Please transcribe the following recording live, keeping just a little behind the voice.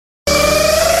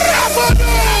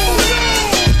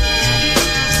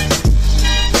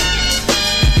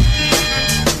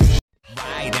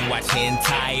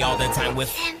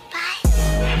with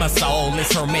my soul is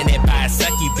tormented by a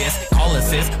succubus. Call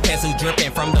assist, pencil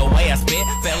dripping from the way I spit.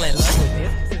 Fell in love with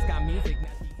this. It's got music.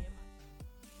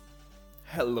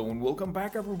 Hello and welcome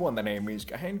back everyone, the name is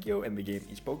Kahenkio and the game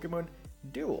is Pokemon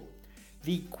Duel.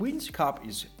 The Queen's Cup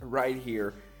is right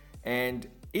here and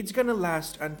it's gonna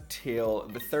last until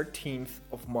the 13th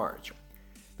of March.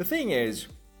 The thing is,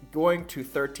 going to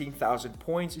 13,000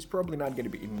 points is probably not gonna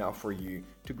be enough for you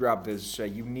to grab this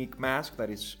unique mask that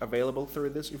is available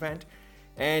through this event.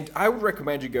 And I would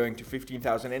recommend you going to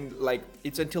 15,000 and like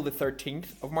it's until the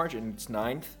 13th of March and it's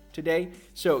 9th today.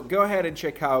 So go ahead and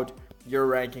check out your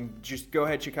ranking. Just go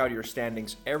ahead, check out your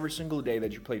standings every single day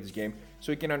that you play this game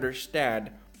so you can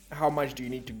understand how much do you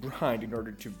need to grind in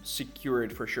order to secure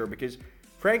it for sure. Because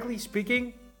frankly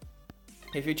speaking,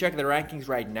 if you check the rankings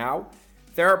right now,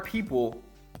 there are people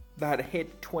that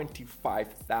hit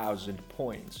 25,000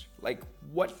 points. Like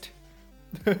what?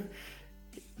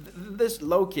 This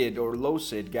low kid or low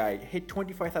sid guy hit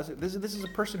 25,000. This is a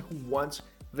person who wants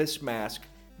this mask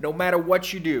no matter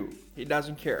what you do. He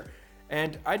doesn't care.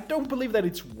 And I don't believe that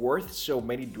it's worth so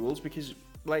many duels because,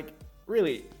 like,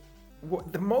 really,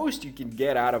 the most you can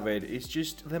get out of it is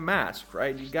just the mask,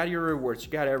 right? You got your rewards,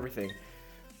 you got everything.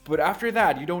 But after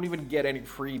that, you don't even get any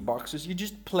free boxes. You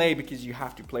just play because you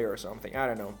have to play or something. I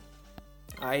don't know.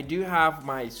 I do have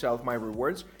myself my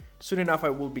rewards. Soon enough, I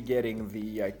will be getting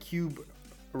the Cube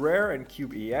Rare and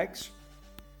Cube EX.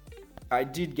 I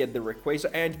did get the Rayquaza,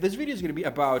 and this video is going to be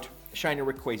about Shiny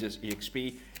Rayquaza's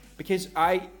EXP. Because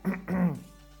I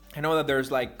know that there's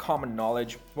like common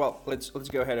knowledge. Well, let's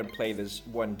go ahead and play this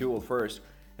one duel first,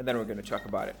 and then we're going to talk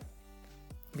about it.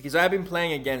 Because I've been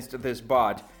playing against this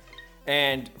bot,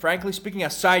 and frankly speaking,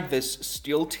 aside this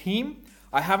Steel team,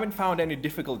 I haven't found any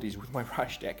difficulties with my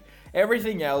Rush deck.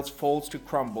 Everything else falls to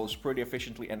crumbles pretty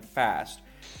efficiently and fast.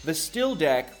 The Steel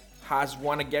deck has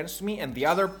won against me, and the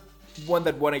other one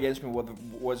that won against me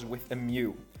was with a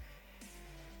Mew.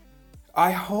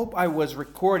 I hope I was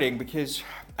recording because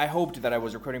I hoped that I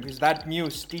was recording because that Mew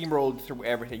steamrolled through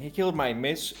everything. He killed my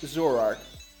Miss Zorark.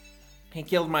 He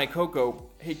killed my Coco.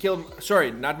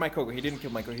 Sorry, not my Coco. He didn't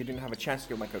kill my Coco. He didn't have a chance to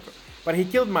kill my Coco. But he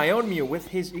killed my own Mew with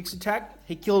his X attack.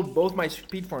 He killed both my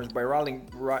speed forms by rolling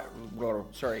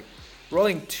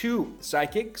 2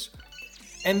 psychics.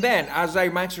 And then, as I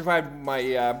max survived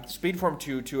my speed form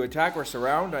to attack or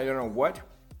surround, I don't know what.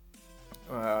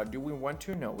 Do we want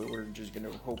to? No, we were just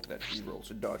gonna hope that he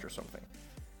rolls a dodge or something.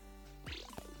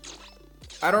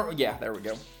 Yeah, there we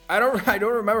go. I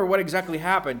don't remember what exactly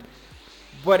happened,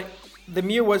 but the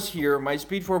Mew was here, my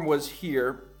speed form was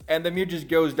here, and the Mew just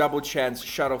goes double chance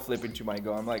shuttle flip into my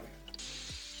go. I'm like,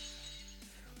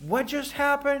 what just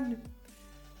happened?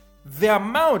 The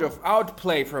amount of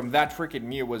outplay from that freaking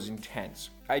Mew was intense.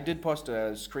 I did post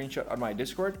a screenshot on my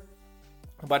Discord,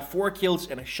 but 4 kills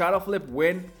and a shuttle flip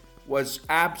win was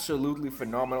absolutely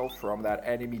phenomenal from that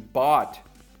enemy bot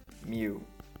Mew.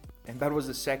 And that was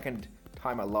the second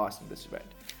time I lost in this event.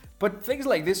 But things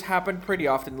like this happen pretty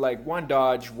often, like one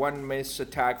dodge, one miss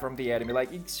attack from the enemy,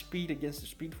 like X speed against the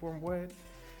speed form, what?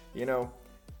 You know,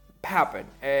 happen.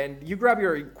 And you grab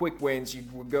your quick wins, you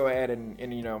go ahead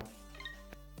and you know,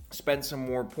 spend some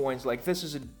more points. Like this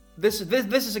is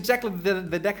exactly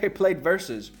the deck I played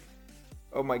versus.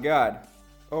 Oh my god.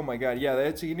 Oh my god, yeah,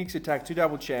 that's a unique attack, 2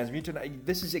 double chance, mutant.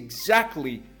 This is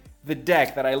exactly the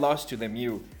deck that I lost to the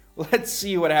Mew. Let's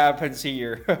see what happens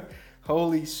here.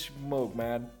 Holy smoke,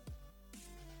 man.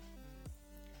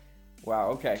 Wow,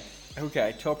 okay,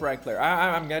 top rank player.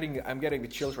 I'm getting the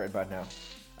chills right about now.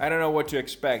 I don't know what to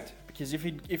expect because if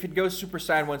it goes Super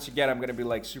Saiyan once again, I'm gonna be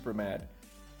like super mad.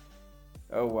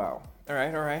 Oh wow. All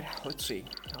right. Let's see.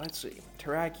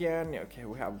 Terrakion. Okay,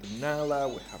 we have Lunala.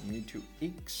 We have Mewtwo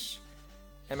X.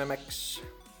 MMX,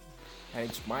 and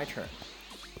it's my turn.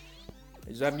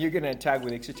 Is that Mew gonna attack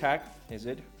with X attack? Is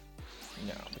it?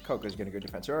 No, the Coco's gonna go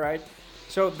defense. Alright,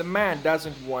 so the man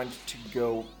doesn't want to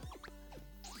go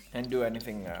and do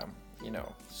anything, you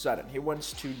know, sudden. He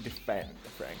wants to defend,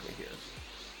 frankly, here.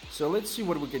 So let's see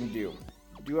what we can do.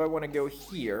 Do I want to go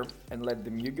here and let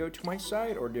the Mew go to my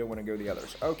side, or do I want to go the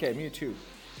others? Okay, Mewtwo.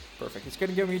 Perfect. It's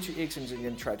gonna go Mewtwo X and it's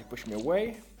gonna try to push me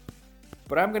away.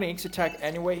 But I'm gonna X attack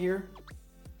anyway here.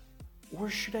 Or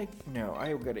should I? No, I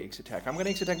am gonna X attack. I'm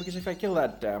gonna X attack because if I kill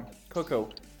that Coco,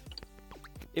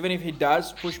 even if he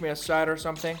does push me aside or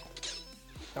something,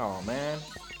 oh man,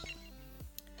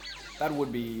 that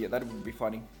would be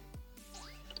funny.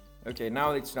 Okay,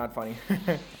 now it's not funny.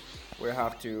 We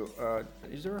have to.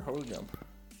 Is there a hole jump?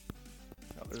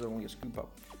 No, there's only a scoop up.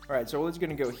 All right, so it's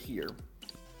gonna go here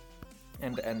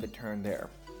and end the turn there.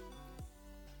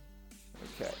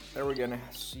 Okay, there we're gonna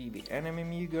see the enemy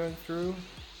Mew going through.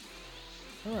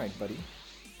 Alright, buddy.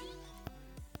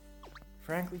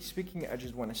 Frankly speaking, I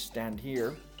just want to stand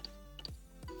here.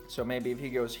 So maybe if he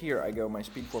goes here, I go my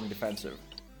speed form defensive.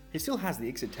 He still has the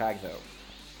X attack though,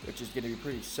 which is going to be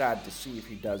pretty sad to see if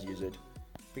he does use it.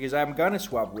 Because I'm gonna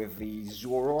swap with the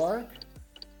Zoroark,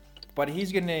 but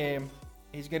he's gonna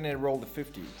roll the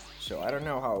 50. So I don't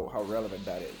know how relevant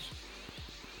that is.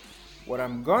 What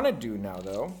I'm gonna do now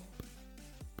though,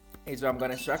 is I'm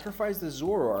gonna sacrifice the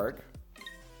Zoroark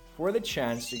for the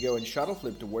chance to go and shuttle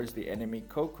flip towards the enemy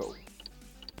Coco.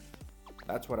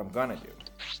 That's what I'm gonna do.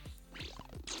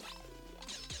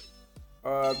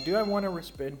 Do I want to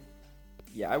respin?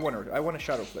 Yeah, I want to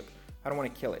shuttle flip. I don't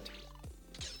want to kill it.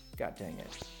 God dang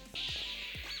it.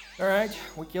 Alright,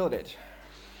 we killed it.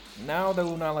 Now the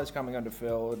Lunala is coming on the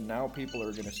field. Now people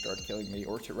are gonna start killing me,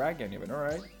 or Tiragan even.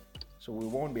 Alright. So we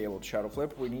won't be able to shuttle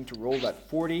flip. We need to roll that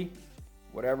 40.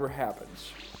 Whatever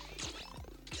happens.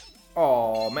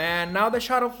 Oh man, now the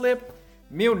shuttle flip?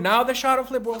 Mew, now the shuttle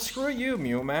flip? Well, screw you,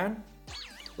 Mew, man.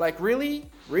 Like, really?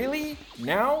 Really?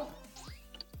 Now?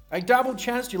 I double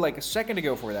chanced you like a second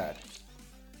ago for that.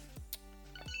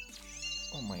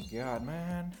 Oh my god,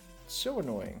 man. It's so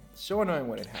annoying. So annoying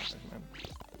when it happens, man.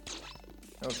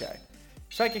 Okay.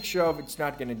 Psychic Shove, it's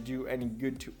not gonna do any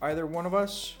good to either one of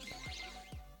us.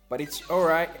 But it's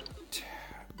alright.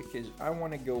 Because I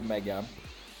want to go Mega.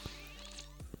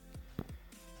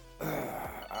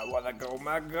 I want to go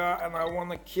Mega, and I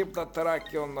want to keep that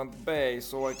Teraki on that base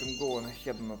so I can go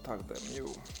ahead and attack the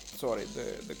Mew. Sorry,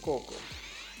 the Coco.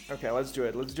 Okay, let's do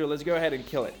it. Let's go ahead and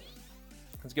kill it.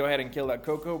 Let's go ahead and kill that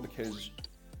Coco because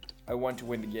I want to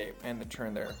win the game and the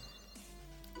turn there.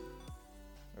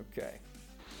 Okay.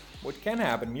 What can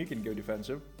happen, Mew can go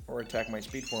defensive or attack my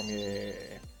speed form. Yeah.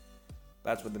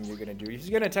 That's what the Mew gonna do. He's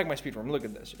gonna attack my speed form. Look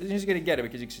at this. He's gonna get it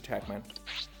because he's attack, man.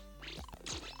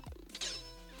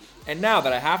 And now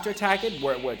that I have to attack it,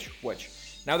 which?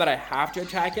 Now that I have to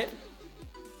attack it,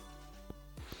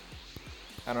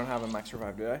 I don't have a max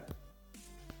revive, do I?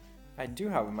 I do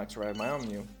have a max revive, my own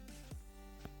Mew.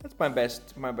 That's my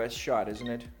best shot, isn't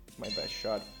it? It's my best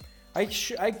shot. I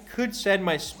could send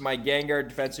my Gengar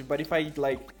defensive, but if I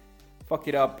like fuck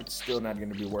it up, it's still not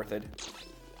gonna be worth it.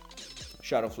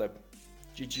 Shadow flip.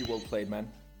 GG, well played,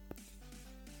 man.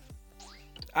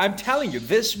 I'm telling you,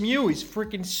 this Mew is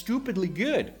freaking stupidly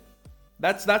good.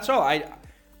 That's all.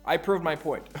 I proved my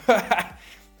point.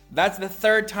 That's the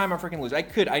third time I freaking lose. I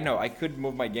could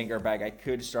move my Gengar back. I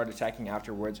could start attacking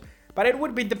afterwards. But it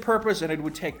would be the purpose and it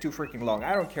would take too freaking long.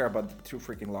 I don't care about too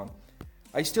freaking long.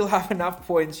 I still have enough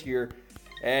points here.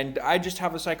 And I just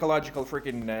have a psychological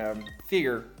freaking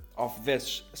fear of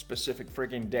this specific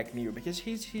freaking deck Mew. Because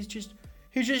he's just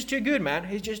too good, man.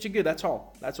 He's just too good. That's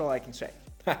all. That's all I can say.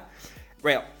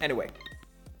 Well, anyway.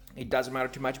 It doesn't matter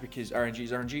too much because RNG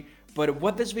is RNG. But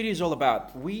what this video is all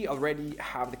about, we already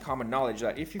have the common knowledge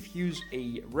that if you fuse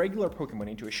a regular Pokemon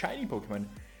into a shiny Pokemon,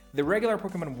 the regular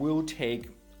Pokemon will take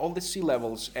all the C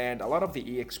levels and a lot of the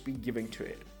EXP given to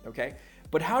it, okay?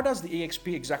 But how does the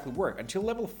EXP exactly work? Until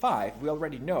level 5, we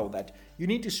already know that you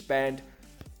need to spend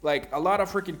like a lot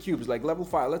of freaking cubes, like level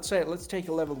 5. Let's take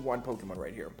a level 1 Pokemon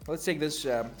right here. Let's take this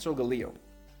Solgaleo.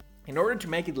 In order to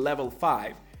make it level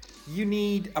 5, you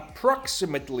need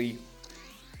approximately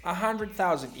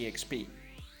 100,000 EXP.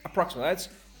 Approximately.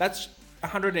 That's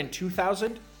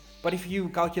 102,000. But if you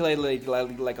calculate like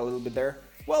a little bit there,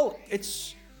 well,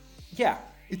 it's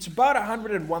about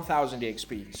 101,000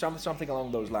 EXP, something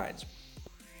along those lines.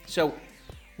 So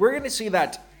we're gonna see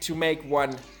that to make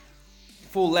one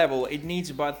full level, it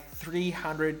needs about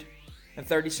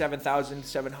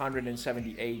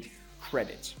 337,778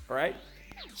 credits. All right.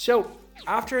 So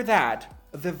after that,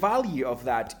 the value of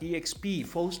that EXP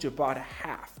falls to about a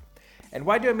half. And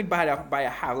why do I mean by a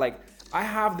half? Like, I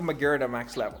have the Magearna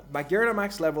max level. Magearna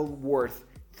max level worth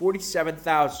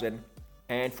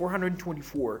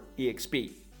 47,424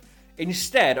 EXP.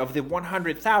 Instead of the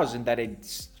 100,000 that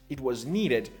it was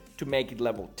needed to make it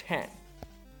level 10.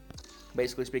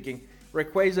 Basically speaking,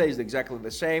 Rayquaza is exactly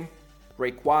the same.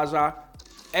 Rayquaza,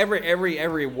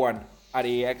 every one at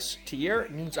EX tier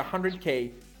needs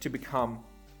 100k to become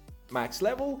max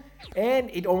level, and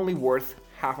it only worth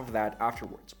half of that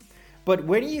afterwards. But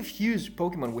when you fuse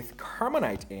Pokemon with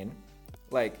Carmonite in,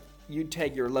 like you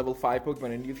take your level 5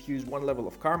 Pokemon and you fuse one level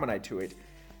of Carmonite to it,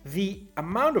 the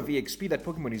amount of EXP that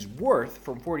Pokemon is worth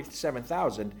from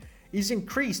 47,000 is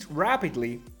increased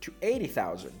rapidly to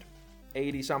 80,000.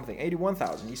 80-something,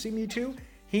 81,000. You see Mewtwo?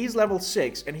 He's level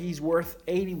 6 and he's worth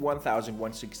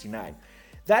 81,169.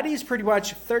 That is pretty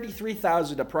much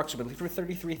 33,000 approximately, for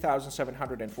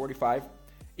 33,745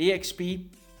 EXP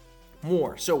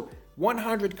more. So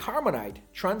 100 carmonite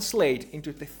translate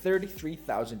into the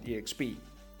 33,000 EXP.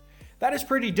 That is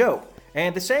pretty dope.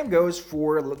 And the same goes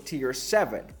for tier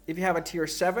 7. If you have a tier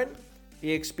 7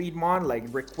 EXP mon like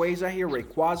Rayquaza here,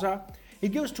 Rayquaza, it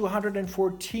goes to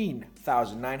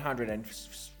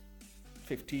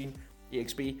 114,915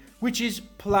 EXP, which is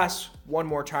plus one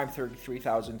more time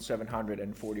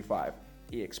 33,745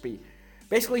 EXP.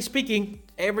 Basically speaking,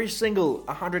 every single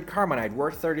 100 carmonite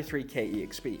worth 33k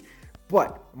EXP.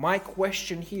 But my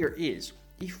question here is,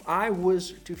 if I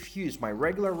was to fuse my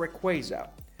regular Rayquaza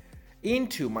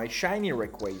into my Shiny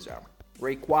Rayquaza,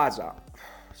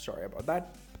 sorry about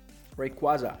that,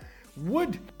 Rayquaza,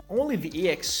 would only the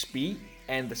EXP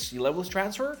and the C levels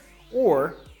transfer,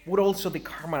 or would also the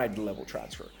carmonite level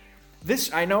transfer?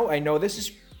 This, I know this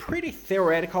is pretty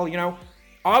theoretical, you know.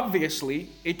 Obviously,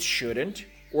 it shouldn't,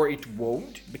 or it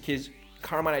won't, because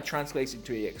carmonite translates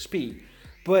into EXP.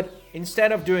 But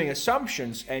instead of doing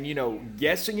assumptions and, you know,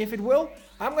 guessing if it will,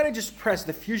 I'm gonna just press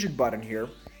the fusion button here,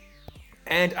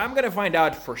 and I'm gonna find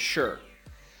out for sure.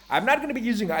 I'm not gonna be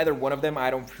using either one of them. I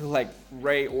don't feel like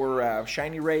Ray or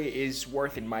Shiny Ray is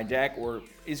worth in my deck, or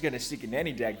is gonna stick in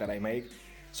any deck that I make.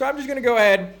 So I'm just gonna go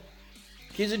ahead,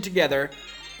 fuse it together,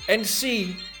 and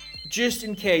see, just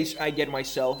in case I get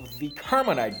myself the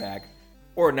carmonite back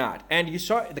or not. And you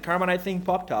saw the carmonite thing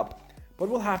popped up, but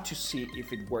we'll have to see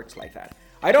if it works like that.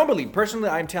 I don't believe, personally,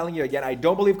 I'm telling you again, I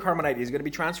don't believe carmonite is going to be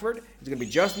transferred. It's going to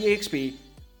be just the EXP,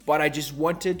 but I just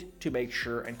wanted to make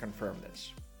sure and confirm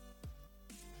this.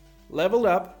 Leveled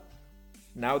up.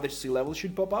 Now the C level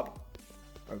should pop up.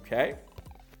 Okay.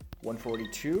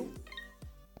 142.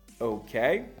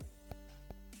 Okay.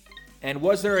 And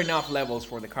was there enough levels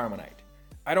for the carmonite?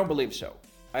 I don't believe so.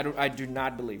 I do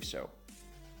not believe so.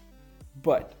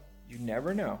 But you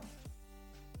never know.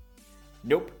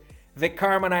 Nope. The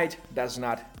carmonite does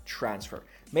not transfer.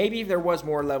 Maybe if there was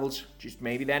more levels, just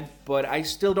maybe then, but I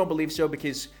still don't believe so,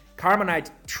 because carmonite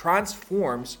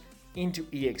transforms into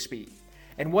EXP.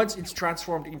 And once it's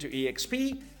transformed into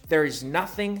EXP, there is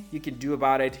nothing you can do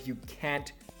about it. You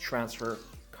can't transfer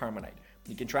carmonite.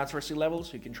 You can transfer C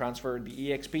levels, you can transfer the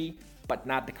EXP, but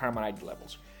not the carmonite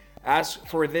levels. As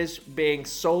for this being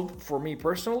sold for me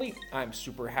personally, I'm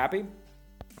super happy,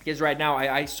 because right now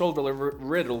I sold the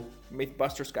riddle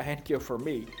Mythbusters Kahenkio for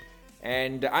me,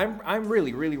 and I'm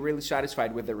really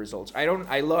satisfied with the results. I know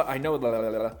I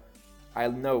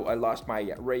lost my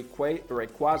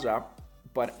Rayquaza,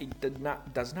 but it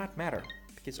does not matter,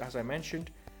 because as I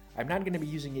mentioned, I'm not going to be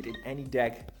using it in any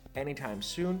deck anytime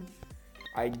soon.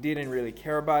 I didn't really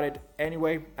care about it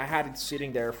anyway. I had it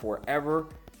sitting there forever.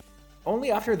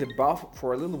 Only after the buff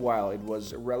for a little while it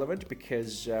was relevant,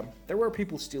 because there were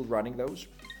people still running those,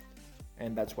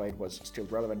 and that's why it was still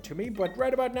relevant to me. But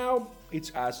right about now, it's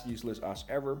as useless as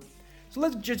ever. So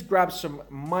let's just grab some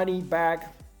money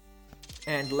back,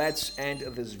 and let's end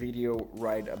this video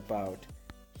right about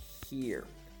here.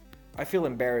 I feel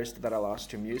embarrassed that I lost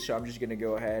to Mew, so I'm just gonna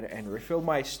go ahead and refill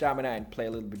my stamina and play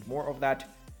a little bit more of that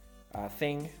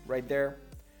thing right there.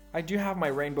 I do have my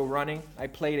rainbow running. I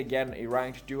played again a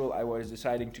ranked duel. I was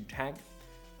deciding to tank,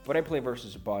 but I play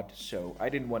versus a bot, so I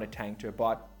didn't want to tank to a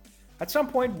bot. At some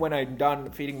point when I'm done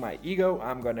feeding my ego,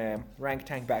 I'm gonna rank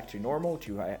tank back to normal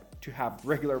to have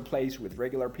regular plays with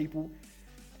regular people.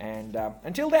 And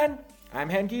until then, I'm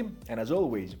Henki, and as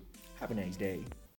always, have a nice day.